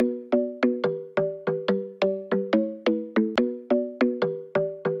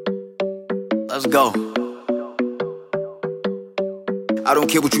Let's go. I don't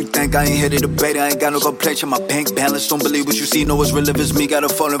care what you think, I ain't here to debate. I ain't got no complaints on my bank balance. Don't believe what you see, know what's real if it's me. Got a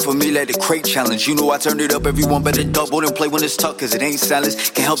falling for me like the crate challenge. You know I turned it up, everyone better double and play when it's tough, cause it ain't silence.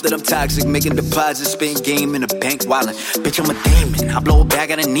 Can't help that I'm toxic, making deposits, spin game in the bank wildin'. Bitch, I'm a demon, I blow a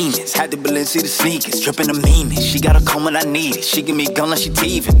bag out of Neiman's. Had the Balenciaga sneakers, dripping the meaning. She got a comb when I need it, she give me gun like she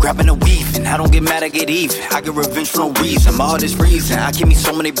teething. Grabbing and weaving, I don't get mad, I get even. I get revenge for no reason, my heart is freezing. I keep me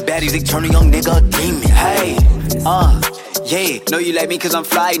so many baddies, they turn a young nigga a demon. Hey, yeah, know you like me cause I'm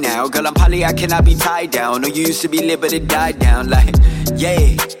fly now. Girl, I'm poly, I cannot be tied down. Know you used to be lit, but it died down. Like,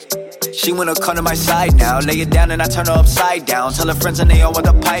 yeah, she wanna come to my side now. Lay it down and I turn her upside down. Tell her friends and they all want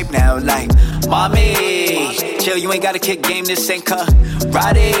the pipe now. Like, mommy, chill, you ain't gotta kick game, this ain't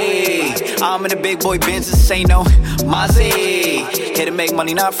karate. I'm in a big boy Benz, this ain't no Mozzie. Here to make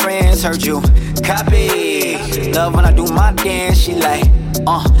money, not friends, heard you, copy. Love when I do my dance, she like,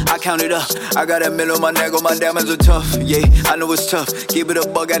 I count it up. I got a mill on my neck, all my diamonds are tough. Yeah, I know it's tough. Keep it a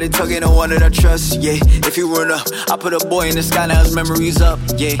buck, got it tugging on one that I trust. Yeah, if he run up, I put a boy in the sky, now his memories up.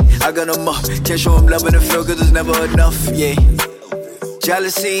 Yeah, I got him up. Can't show him love in the field, cause it's never enough. Yeah,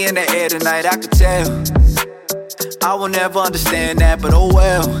 jealousy in the air tonight, I could tell. I will never understand that, but oh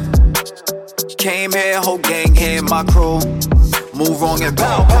well. Came here, whole gang here, my crew. Move wrong and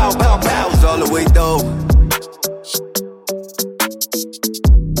bow, bow, bow, bow. It's all the way though.